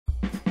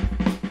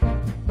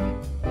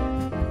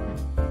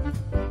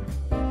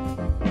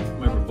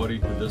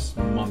this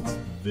month's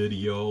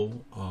video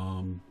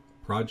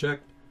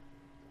project.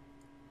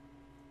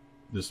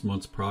 This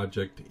month's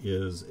project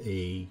is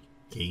a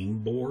game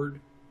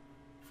board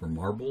for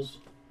marbles.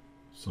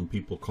 Some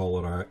people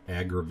call it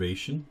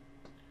aggravation.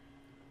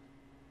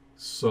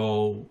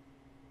 So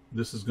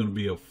this is going to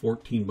be a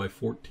 14 by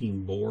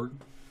 14 board,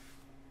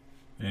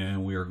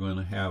 and we are going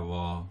to have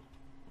a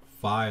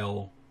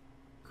file,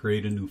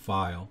 create a new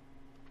file,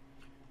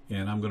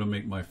 and I'm going to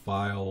make my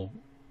file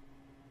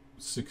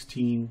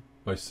 16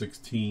 by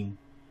 16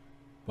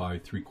 by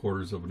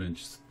 3/4 of an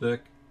inch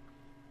thick.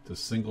 It's a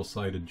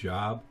single-sided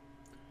job.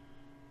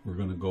 We're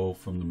going to go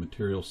from the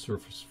material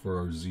surface for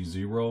our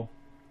Z0.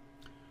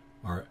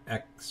 Our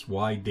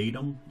XY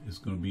datum is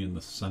going to be in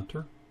the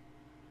center,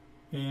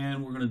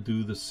 and we're going to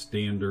do the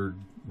standard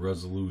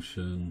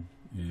resolution,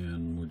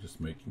 and we're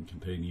just making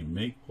titanium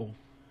maple.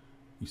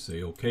 You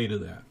say okay to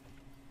that.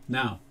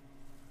 Now,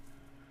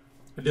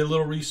 I did a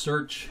little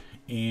research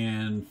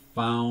and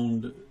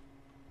found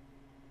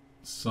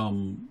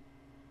some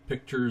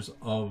pictures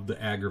of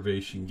the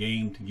aggravation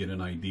game to get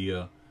an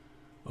idea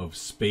of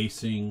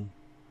spacing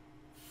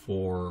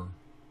for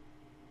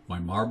my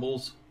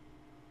marbles.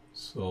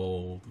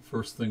 So the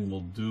first thing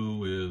we'll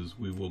do is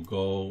we will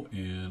go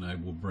and I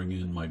will bring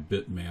in my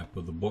bitmap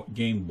of the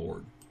game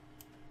board.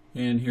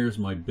 And here's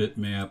my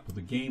bitmap of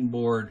the game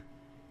board,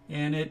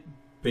 and it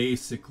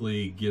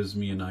basically gives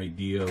me an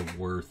idea of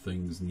where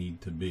things need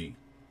to be.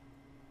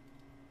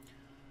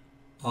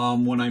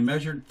 When I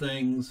measured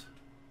things,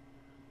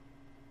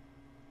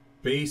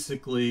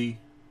 basically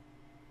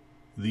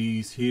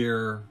these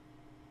here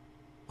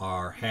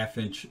are 1/2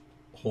 inch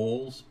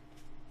holes,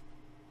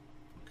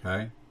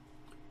 okay,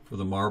 for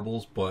the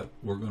marbles, but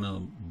we're going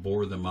to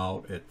bore them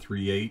out at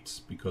 3/8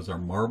 because our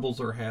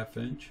marbles are 1/2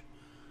 inch.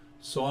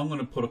 So I'm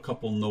going to put a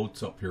couple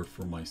notes up here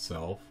for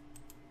myself.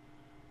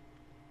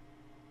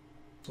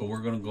 So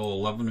we're going to go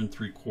 11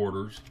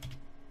 3/4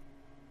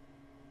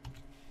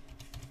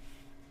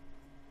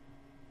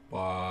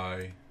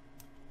 by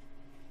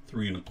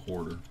 3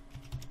 1/4,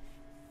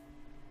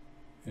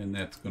 and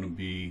that's going to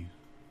be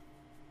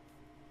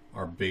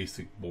our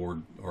basic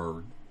board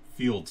or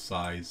field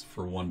size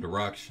for one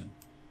direction.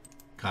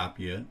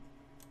 Copy it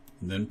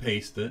and then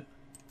paste it,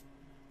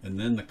 and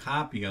then the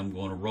copy I'm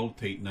going to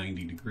rotate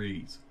 90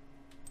 degrees.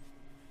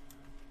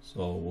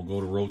 So we'll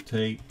go to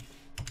rotate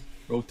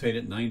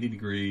it 90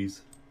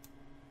 degrees.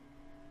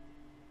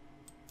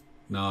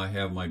 Now I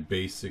have my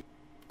basic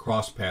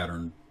cross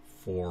pattern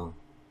for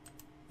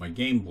my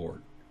game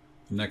board.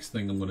 The next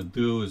thing I'm going to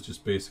do is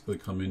just basically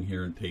come in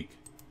here and take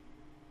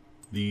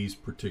these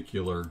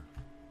particular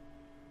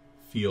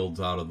fields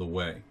out of the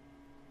way.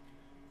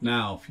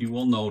 Now, if you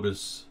will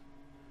notice,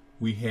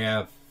 we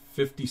have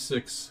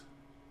 56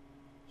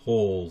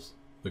 holes.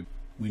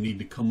 We need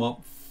to come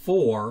up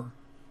 4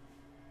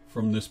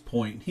 from this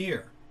point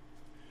here.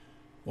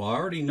 Well, I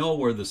already know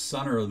where the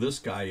center of this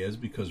guy is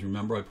because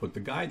remember I put the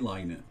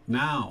guideline in.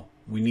 Now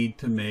we need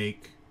to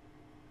make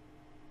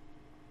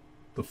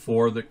the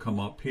 4 that come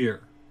up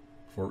here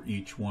for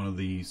each one of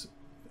these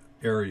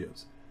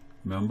areas.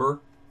 Remember,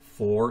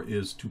 4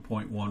 is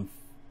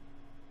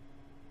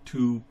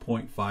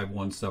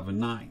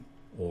 2.5179,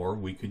 or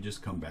we could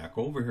just come back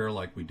over here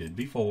like we did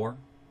before,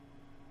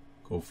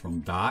 go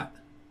from dot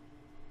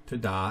to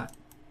dot,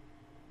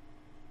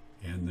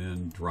 and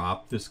then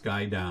drop this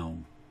guy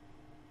down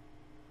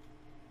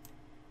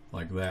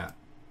like that.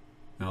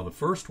 Now the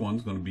first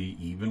one's going to be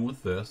even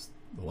with this,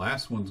 the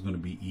last one's going to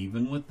be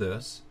even with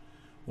this.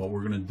 What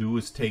we're going to do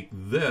is take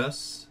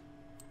this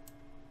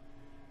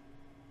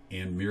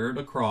and mirror it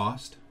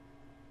across,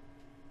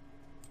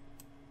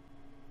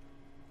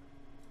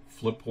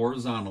 flip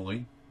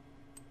horizontally.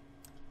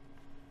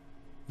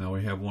 Now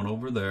we have one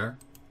over there,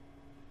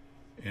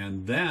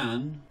 and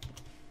then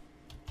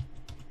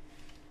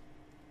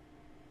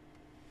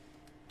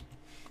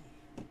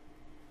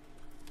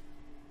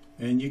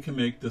you can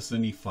make this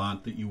any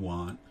font that you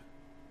want,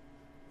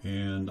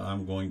 and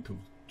I'm going to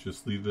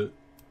just leave it.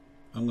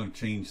 I'm going to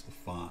change the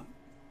font.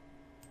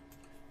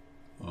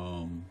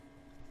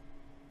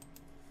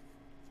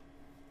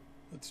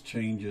 Let's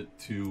change it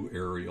to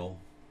Arial.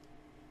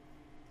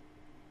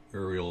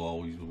 Arial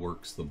always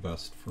works the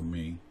best for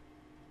me.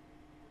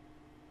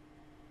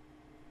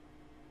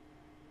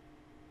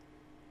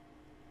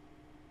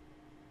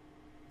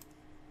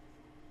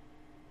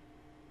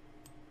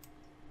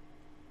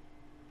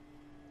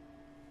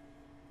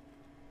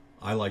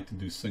 I like to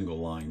do single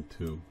line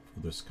too for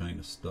this kind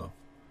of stuff.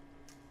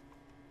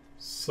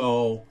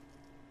 So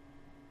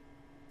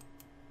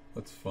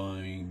let's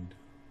find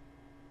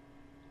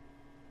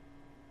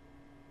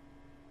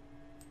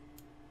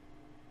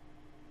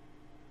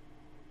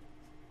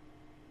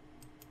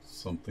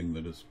something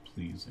that is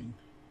pleasing.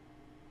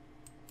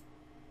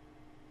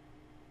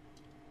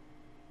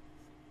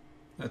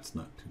 That's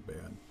not too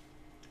bad.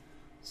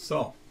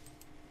 So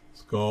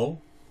let's go,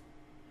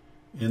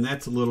 and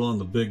that's a little on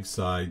the big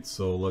side,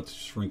 so let's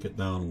shrink it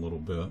down a little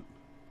bit.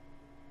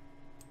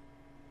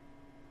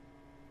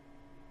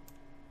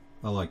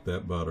 I like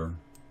that better.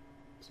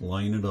 Let's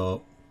line it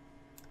up.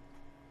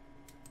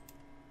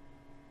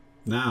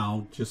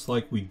 Now, just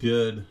like we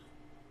did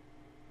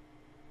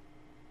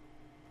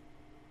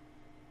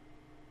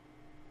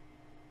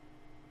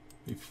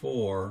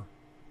before,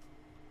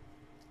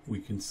 we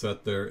can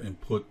sit there and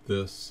put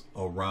this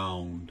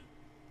around.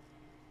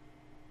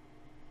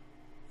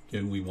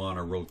 Again, we want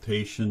a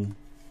rotation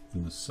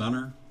in the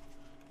center,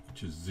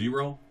 which is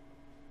 0.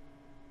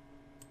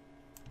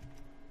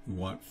 We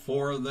want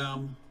 4 of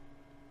them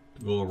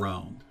to go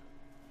around.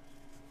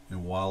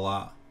 And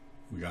voila,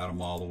 we got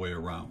them all the way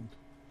around.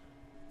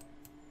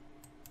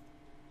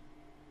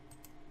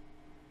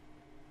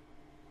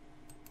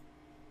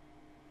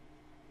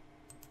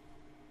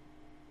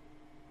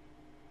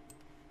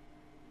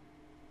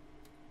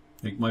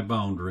 Make my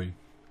boundary.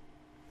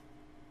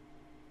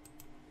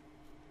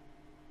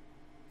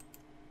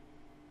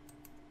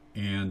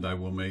 And I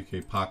will make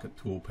a pocket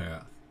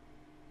toolpath.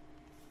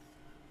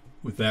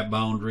 With that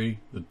boundary,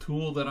 the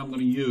tool that I'm going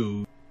to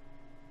use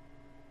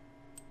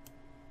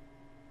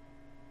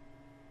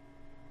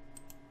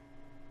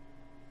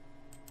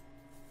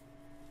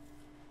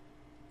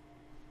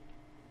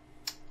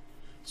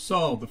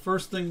so the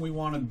first thing we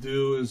want to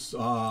do is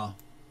one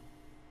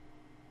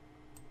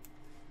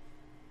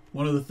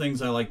of the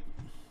things I like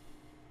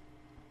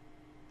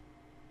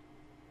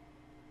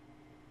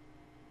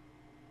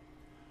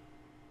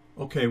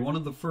one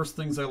of the first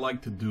things I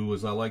like to do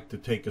is I like to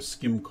take a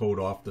skim coat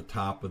off the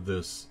top of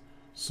this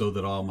so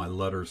that all my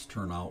letters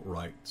turn out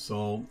right.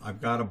 So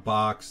I've got a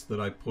box that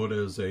I put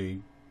as a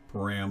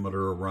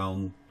parameter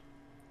around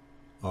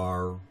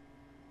our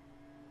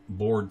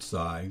board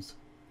size,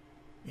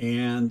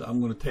 and I'm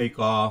going to take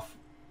off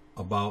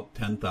about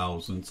 10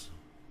 thousandths.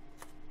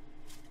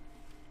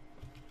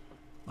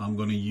 I'm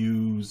going to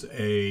use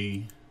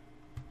a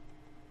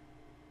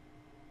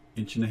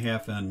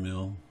 1.5" end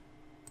mill.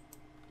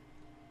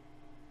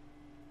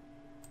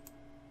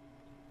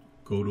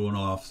 Go to an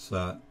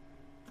offset,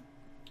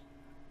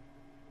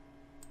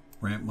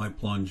 ramp my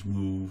plunge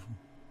move,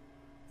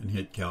 and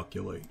hit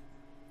calculate.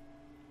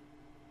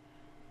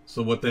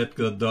 So what that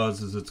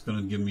does is it's going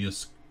to give me a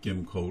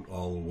skim coat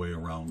all the way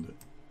around it.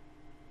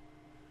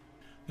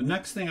 The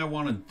next thing I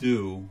want to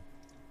do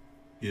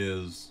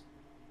is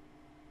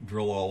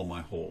drill all of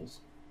my holes.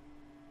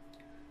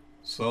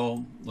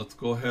 So let's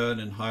go ahead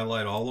and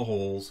highlight all the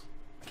holes,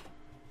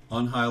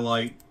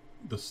 unhighlight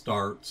the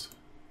starts,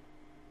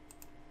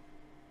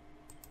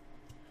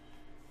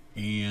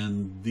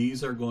 and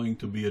these are going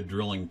to be a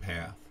drilling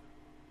path.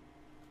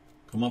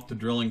 Come up the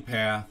drilling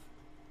path,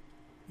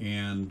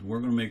 and we're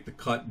going to make the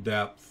cut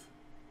depth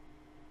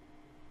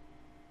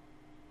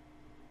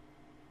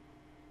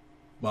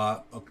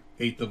about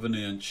 1/8 of an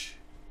inch.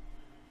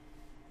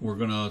 We're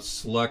going to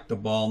select a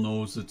ball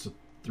nose that's a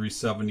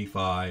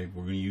 375.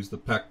 We're going to use the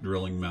peck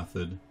drilling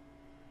method,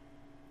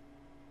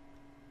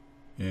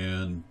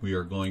 and we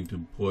are going to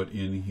put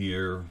in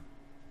here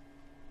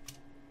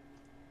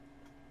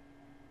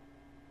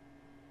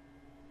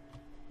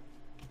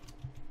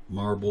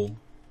marble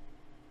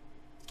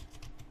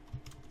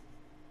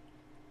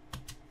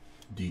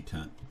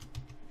detent.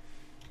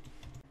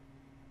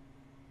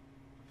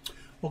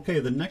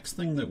 Okay, the next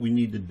thing that we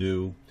need to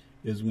do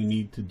is we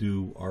need to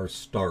do our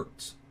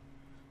starts.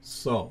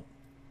 So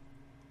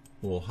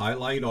we'll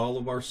highlight all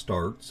of our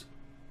starts.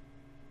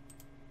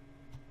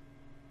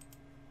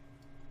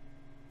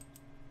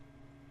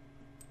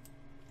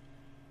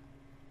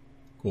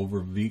 Go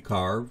over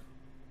V-carve.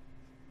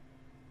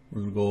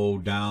 We're going to go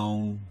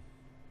down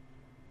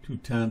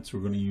 2/10.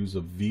 We're going to use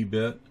a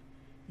V-bit,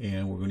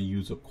 and we're going to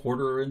use a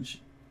 1/4 inch.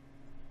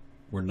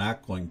 We're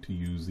not going to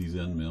use these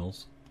end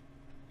mills.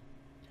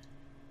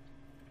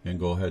 And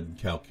go ahead and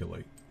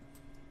calculate.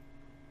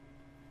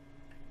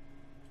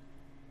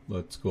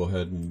 Let's go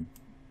ahead and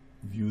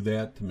view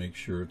that to make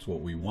sure it's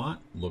what we want.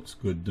 Looks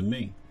good to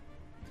me.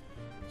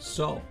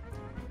 So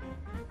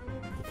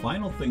the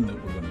final thing that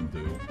we're going to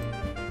do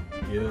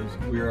is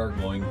we are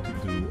going to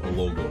do a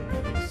logo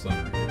in the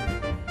center.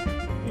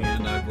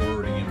 And I've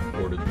already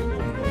imported the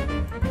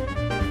logo,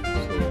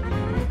 so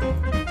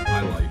we'll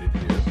highlight it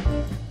here,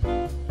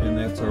 and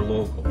that's our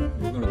logo.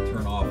 We're going to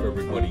turn off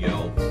everybody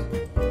else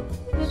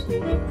so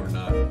that we're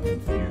not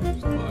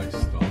confused by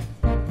stuff.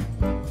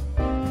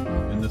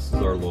 And this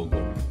is our logo.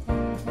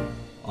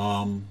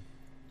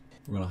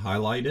 We're going to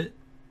highlight it,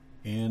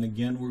 and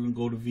again we're going to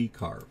go to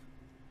V-carve.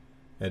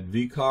 At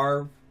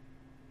V-carve,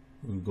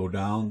 we're going to go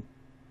down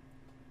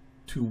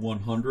to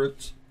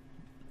 1/100.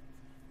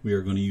 We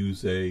are going to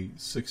use a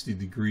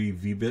 60-degree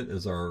V-bit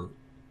as our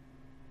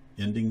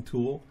ending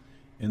tool,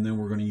 and then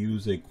we're going to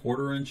use a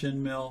 1/4 inch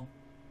end mill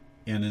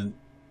and an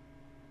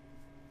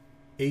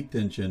 1/8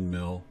 inch end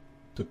mill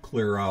to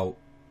clear out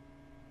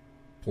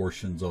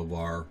portions of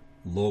our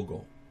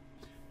logo.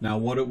 Now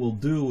what it will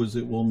do is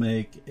it will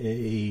make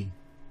a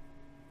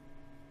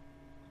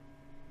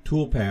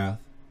toolpath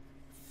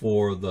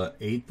for the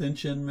 1/8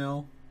 inch end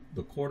mill,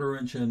 the 1/4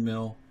 inch end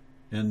mill,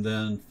 and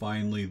then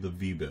finally the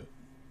V-bit.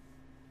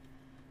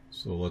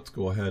 So let's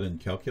go ahead and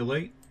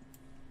calculate.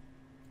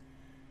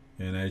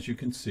 And as you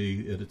can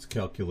see, it's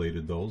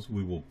calculated those.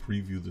 We will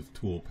preview the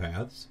tool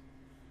paths.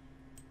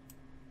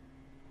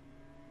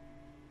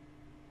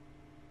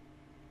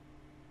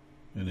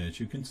 And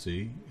as you can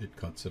see, it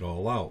cuts it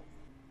all out.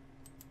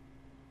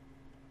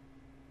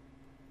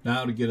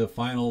 Now to get a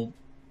final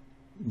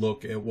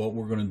look at what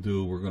we're going to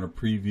do, we're going to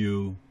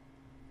preview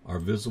our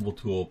visible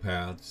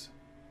toolpaths.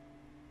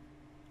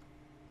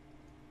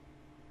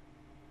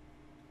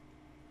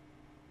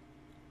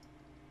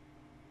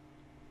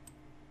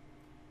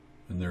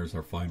 And there's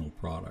our final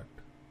product.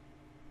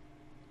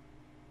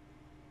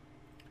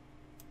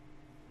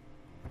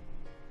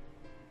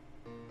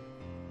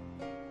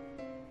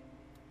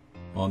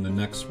 On the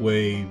Next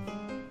Wave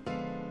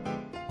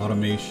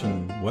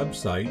automation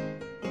website,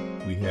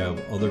 we have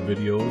other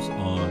videos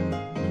on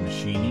the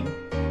machining,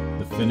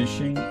 the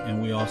finishing,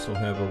 and we also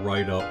have a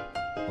write-up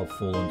of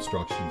full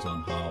instructions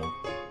on how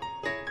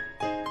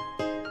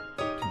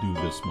to do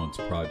this month's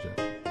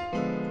project.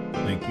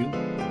 Thank you,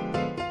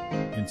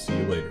 and see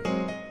you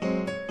later.